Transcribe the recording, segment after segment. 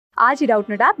आज ही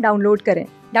Doubtnut app download करें।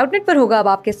 डाउटनट पर होगा अब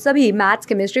आपके सभी मैथ्स,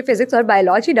 केमिस्ट्री, फिजिक्स और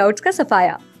बायोलॉजी डाउट्स का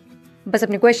सफाया। बस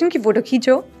अपने क्वेश्चन की फोटो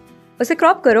खींचो, उसे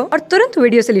क्रॉप करो और तुरंत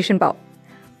वीडियो सोल्यूशन पाओ।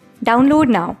 Download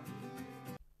now.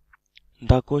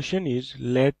 The question is,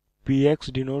 let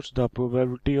Px denotes the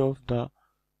probability of the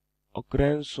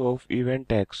occurrence of event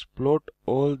X. Plot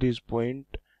all these points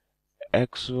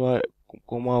x, y,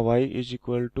 y is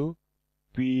equal to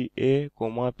PA,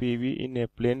 PB in a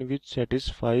plane which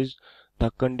satisfies the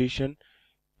condition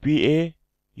PA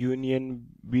union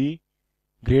B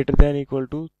greater than equal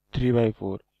to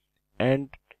 3/4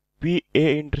 and PA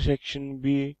intersection B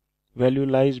value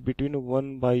lies between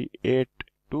 1/8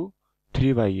 to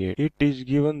 3/8. It is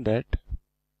given that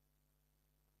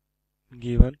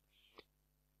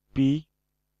P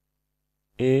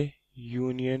A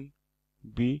union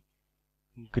B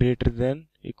greater than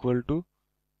equal to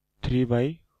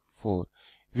 3/4.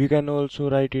 We can also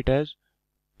write it as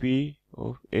P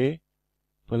of A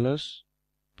plus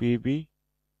PB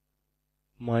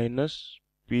minus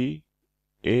P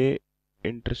A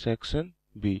intersection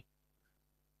B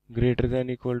greater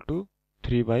than equal to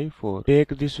 3/4.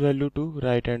 Take this value to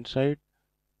right hand side.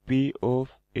 P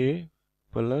of A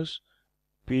plus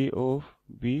P of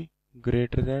B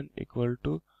greater than equal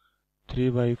to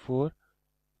 3/4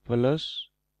 plus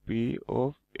P of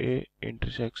A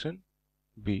intersection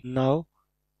B. Now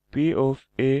P of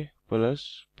A plus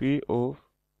P of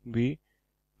B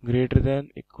greater than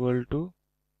equal to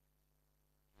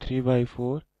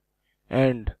 3/4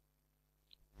 and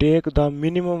take the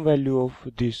minimum value of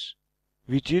this,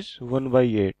 which is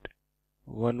 1/8.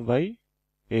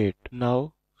 1/8. Now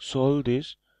solve this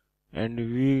and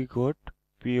we got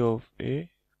P of A,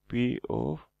 P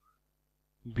of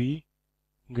B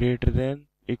greater than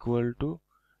equal to,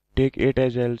 take 8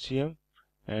 as LCM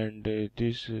and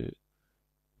this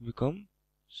become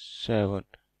 7.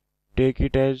 Take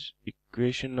it as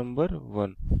equation number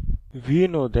 1. We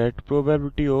know that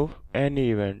probability of any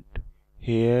event,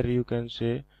 here you can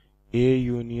say A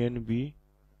union B,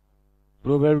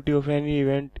 probability of any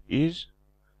event is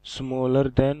smaller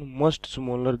than, must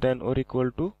smaller than or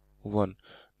equal to 1.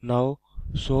 Now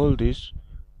solve this.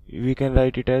 We can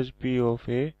write it as P of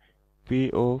A, P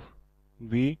of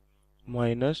B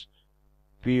minus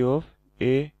P of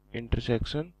A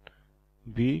intersection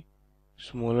B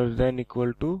smaller than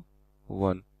equal to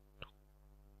 1.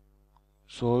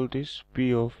 Solve this.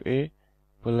 P of A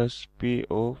plus P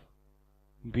of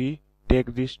B,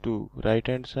 take this to right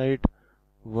hand side.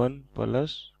 1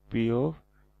 plus P of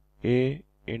A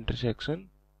intersection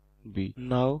B.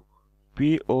 Now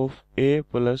P of A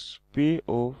plus P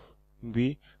of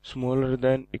B smaller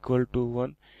than equal to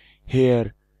 1.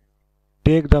 Here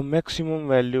take the maximum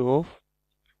value of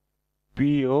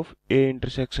P of A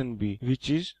intersection B, which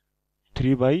is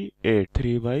 3/8.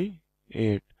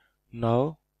 3/8.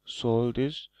 Now solve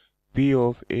this. P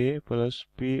of A plus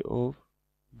P of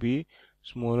B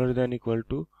smaller than equal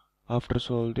to, after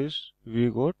solve this we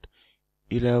got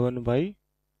 11/8.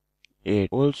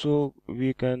 Also we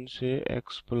can say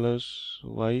x plus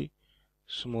y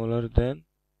smaller than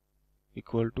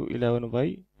equal to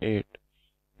 11/8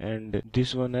 and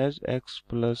this one as x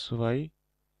plus y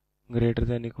greater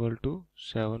than equal to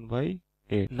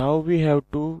 7/8. Now we have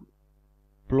to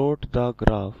plot the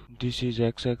graph. This is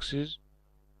x-axis,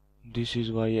 this is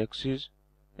y-axis.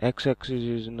 X-axis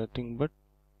is nothing but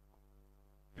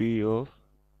P of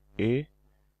A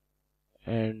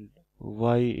and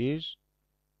y is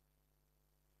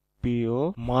P of,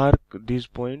 mark these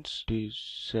points. It is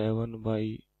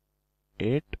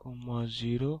 7/8,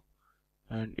 0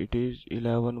 and it is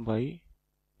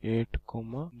 11/8,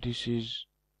 this is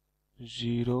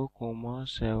 0,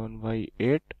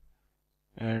 7/8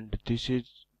 and this is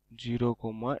 0,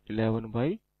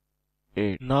 11/8.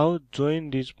 Now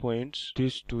join these points,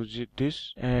 this to this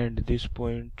and this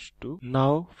point to.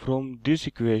 Now from this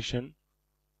equation,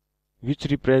 which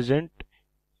represent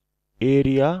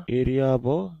area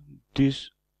above this,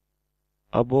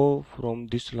 above from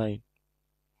this line,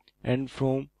 and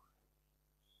from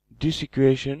this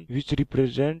equation which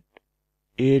represent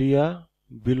area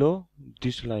below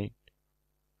this line.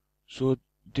 So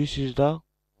this is the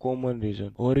common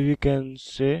reason, or we can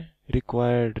say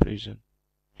required reason.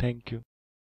 Thank you.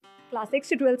 Class 6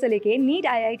 से 12 से लेके NEET,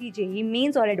 IIT JEE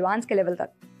mains और advance के level तक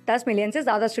 10 million से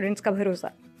ज्यादा students का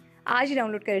भरोसा। आज ही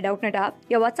डाउनलोड करें डाउटनट ऐप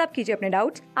या व्हाट्सएप कीजिए अपने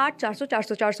डाउट्स 8400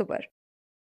 400 400 पर।